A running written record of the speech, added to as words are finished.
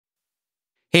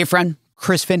Hey friend,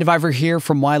 Chris Vandeviver here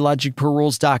from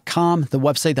WhyLogicProRules.com, the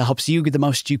website that helps you get the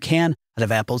most you can out of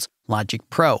Apple's Logic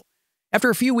Pro. After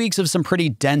a few weeks of some pretty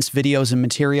dense videos and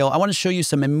material, I want to show you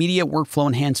some immediate workflow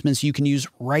enhancements you can use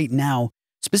right now,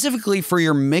 specifically for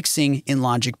your mixing in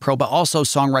Logic Pro, but also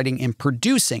songwriting and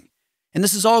producing. And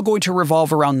this is all going to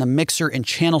revolve around the mixer and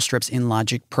channel strips in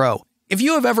Logic Pro. If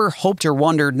you have ever hoped or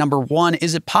wondered, number one,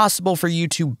 is it possible for you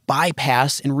to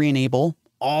bypass and re-enable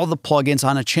all the plugins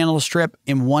on a channel strip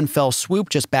in one fell swoop,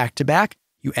 just back to back?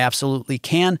 You absolutely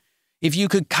can. If you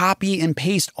could copy and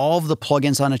paste all of the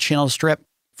plugins on a channel strip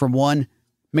from one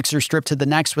mixer strip to the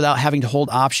next without having to hold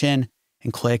Option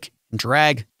and click and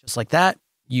drag, just like that,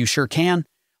 you sure can.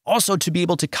 Also, to be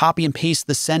able to copy and paste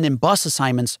the send and bus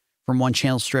assignments from one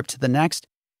channel strip to the next.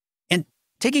 And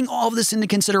taking all of this into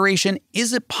consideration,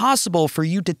 is it possible for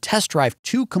you to test drive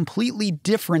two completely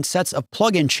different sets of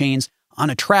plugin chains on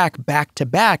a track back to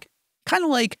back, kind of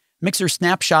like mixer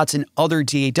snapshots and other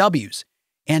DAWs?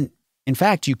 And in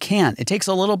fact, you can. It takes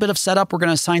a little bit of setup. We're going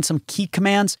to assign some key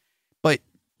commands, but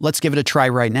let's give it a try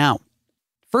right now.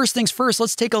 First things first,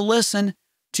 let's take a listen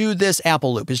to this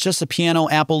Apple loop. It's just a piano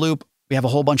Apple loop. We have a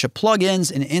whole bunch of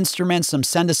plugins and instruments, some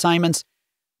send assignments.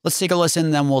 Let's take a listen,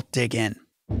 and then we'll dig in.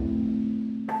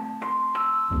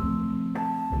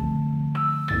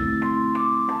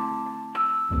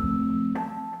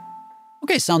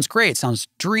 Okay, sounds great. Sounds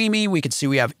dreamy. We can see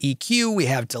we have EQ, we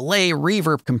have delay,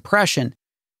 reverb, compression.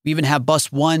 We even have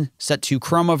bus 1 set to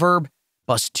chroma verb,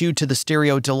 bus 2 to the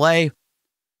stereo delay.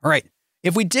 All right,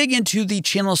 if we dig into the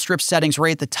channel strip settings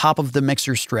right at the top of the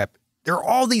mixer strip, there are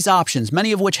all these options,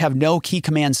 many of which have no key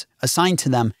commands assigned to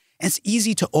them, and it's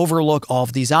easy to overlook all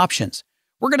of these options.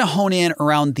 We're going to hone in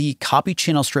around the copy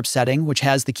channel strip setting, which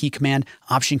has the key command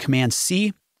Option Command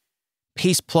C,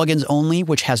 paste plugins only,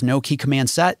 which has no key command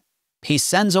set, paste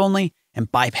sends only,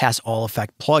 and bypass all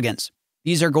effect plugins.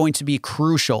 These are going to be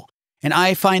crucial, and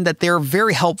I find that they're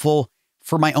very helpful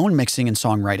for my own mixing and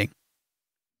songwriting.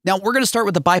 Now, we're going to start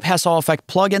with the bypass all effect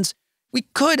plugins. We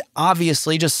could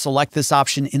obviously just select this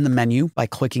option in the menu by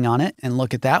clicking on it, and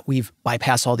look at that, we've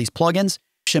bypassed all these plugins.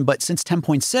 But since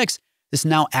 10.6, this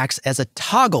now acts as a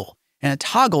toggle, and it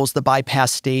toggles the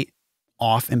bypass state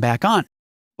off and back on.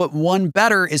 But one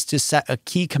better is to set a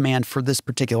key command for this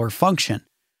particular function.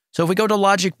 So if we go to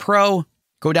Logic Pro,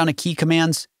 go down to key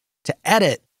commands to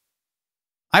edit,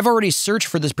 I've already searched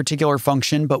for this particular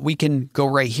function, but we can go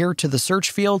right here to the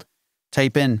search field,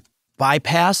 type in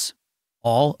bypass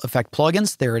all effect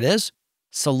plugins. There it is.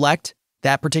 Select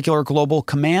that particular global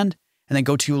command and then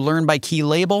go to learn by key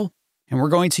label. And we're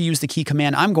going to use the key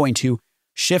command. I'm going to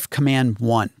Shift Command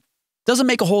 1. Doesn't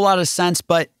make a whole lot of sense,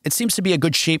 but it seems to be a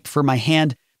good shape for my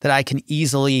hand that I can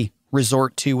easily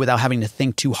resort to without having to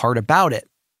think too hard about it.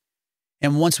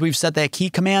 And once we've set that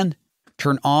key command,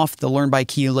 turn off the Learn by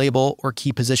Key Label or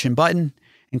Key Position button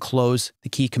and close the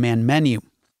key command menu.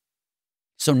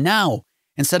 So now,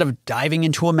 instead of diving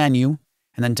into a menu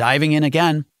and then diving in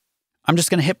again, I'm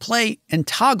just going to hit play and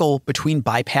toggle between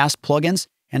bypass plugins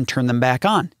and turn them back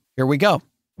on. Here we go.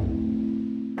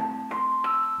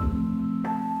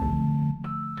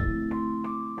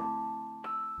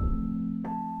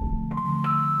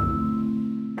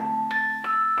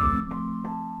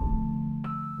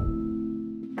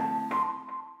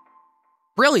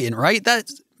 Brilliant, right? That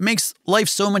makes life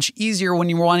so much easier when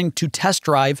you're wanting to test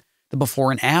drive the before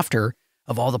and after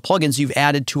of all the plugins you've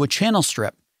added to a channel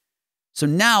strip. So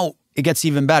now it gets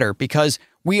even better because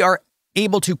we are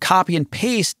able to copy and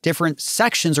paste different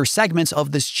sections or segments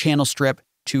of this channel strip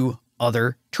to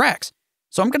other tracks.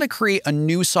 So I'm going to create a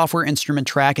new software instrument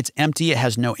track. It's empty. It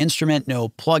has no instrument, no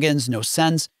plugins, no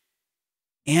sends.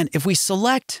 And if we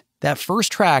select that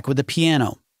first track with the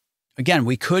piano, again,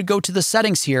 we could go to the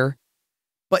settings here,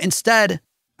 but instead,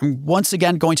 I'm once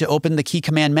again going to open the key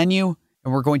command menu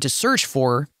and we're going to search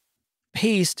for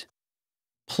paste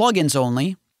plugins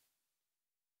only.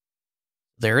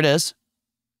 There it is.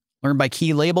 Learn by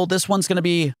key label. This one's going to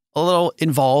be a little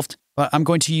involved, but I'm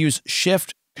going to use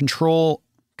Shift, Control,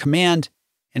 Command,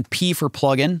 and P for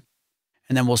plugin.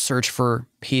 And then we'll search for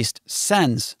paste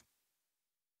sends.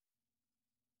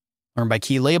 Learn by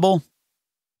key label,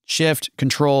 Shift,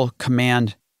 Control,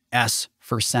 Command, S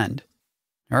for send.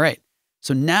 All right.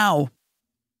 So now,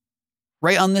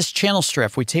 right on this channel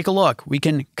strip, we take a look. We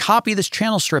can copy this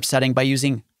channel strip setting by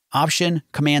using Option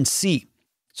Command C.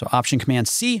 So Option Command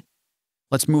C.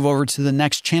 Let's move over to the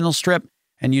next channel strip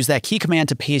and use that key command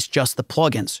to paste just the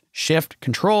plugins. Shift,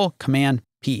 Control, Command,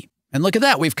 P. And look at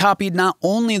that. We've copied not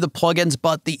only the plugins,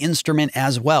 but the instrument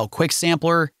as well. Quick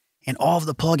Sampler and all of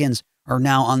the plugins are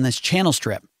now on this channel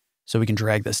strip. So we can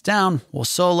drag this down. We'll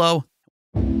solo.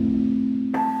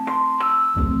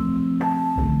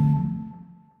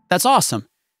 That's awesome.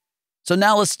 So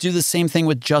now let's do the same thing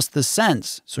with just the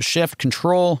sends. So Shift,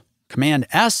 Control, Command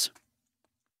S.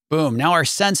 Boom. Now our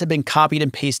sends have been copied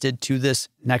and pasted to this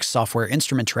next software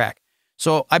instrument track.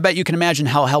 So I bet you can imagine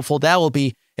how helpful that will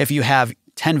be if you have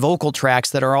 10 vocal tracks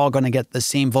that are all going to get the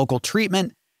same vocal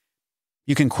treatment.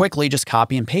 You can quickly just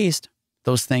copy and paste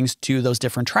those things to those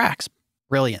different tracks.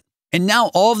 Brilliant. And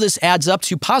now all of this adds up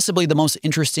to possibly the most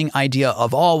interesting idea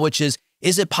of all, which is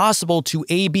it possible to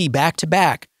A/B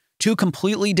back-to-back two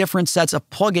completely different sets of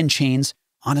plugin chains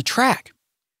on a track?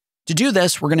 To do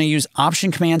this, we're going to use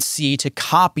Option-Command-C to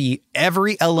copy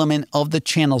every element of the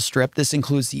channel strip. This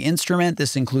includes the instrument,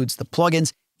 this includes the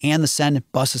plugins, and the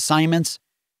send bus assignments.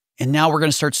 And now we're going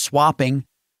to start swapping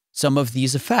some of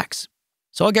these effects.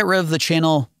 So I'll get rid of the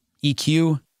channel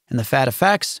EQ and the fat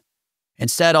effects.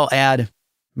 Instead, I'll add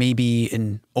maybe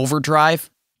an overdrive.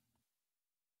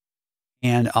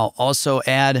 And I'll also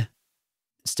add,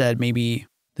 instead, maybe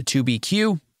the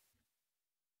 2BQ.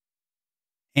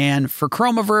 And for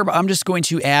Chromaverb, I'm just going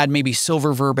to add maybe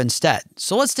Silververb instead.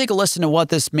 So let's take a listen to what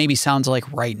this maybe sounds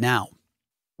like right now.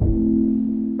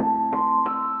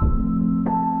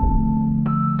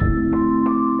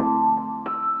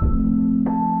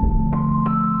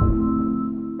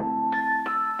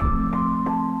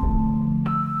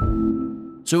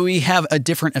 So we have a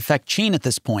different effect chain at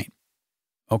this point.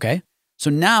 Okay, so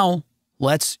now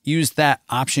let's use that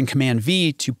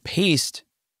Option-Command-V to paste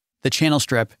the channel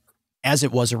strip as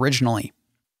it was originally.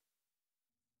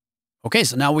 Okay,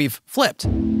 so now we've flipped.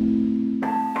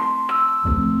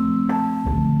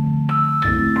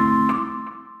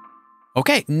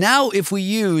 Okay, now if we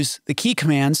use the key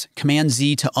commands,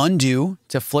 Command-Z to undo,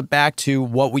 to flip back to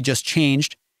what we just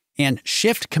changed, and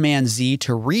Shift-Command-Z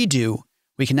to redo,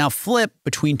 we can now flip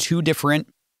between two different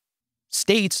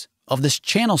states of this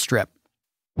channel strip.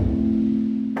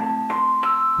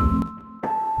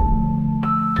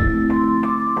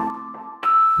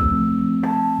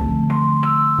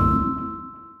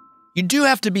 You do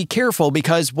have to be careful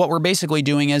because what we're basically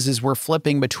doing is we're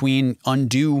flipping between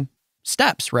undo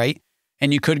steps, right?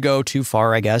 And you could go too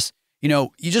far, I guess. You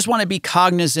know, you just want to be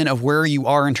cognizant of where you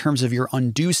are in terms of your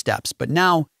undo steps. But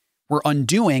now we're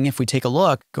undoing, if we take a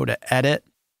look, go to Edit,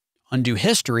 Undo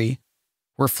History,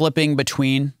 we're flipping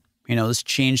between, this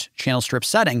changed channel strip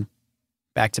setting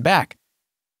back to back.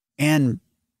 And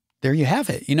there you have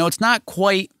it. It's not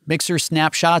quite mixer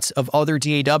snapshots of other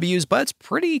DAWs, but it's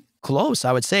pretty close,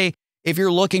 I would say, if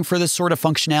you're looking for this sort of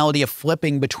functionality of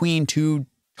flipping between two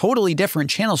totally different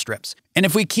channel strips. And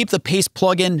if we keep the paste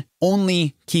plugin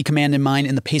only key command in mind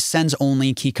and the paste sends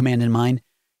only key command in mind,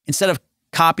 instead of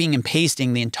copying and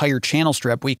pasting the entire channel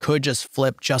strip, we could just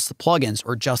flip just the plugins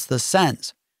or just the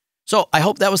sends. So I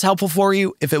hope that was helpful for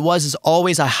you. If it was, as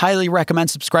always, I highly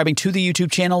recommend subscribing to the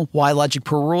YouTube channel, Why Logic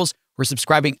Pro Rules, or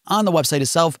subscribing on the website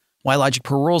itself,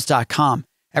 whylogicprorules.com.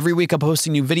 Every week I'm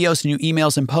posting new videos, new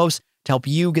emails, and posts to help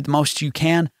you get the most you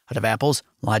can out of Apple's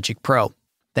Logic Pro.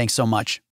 Thanks so much.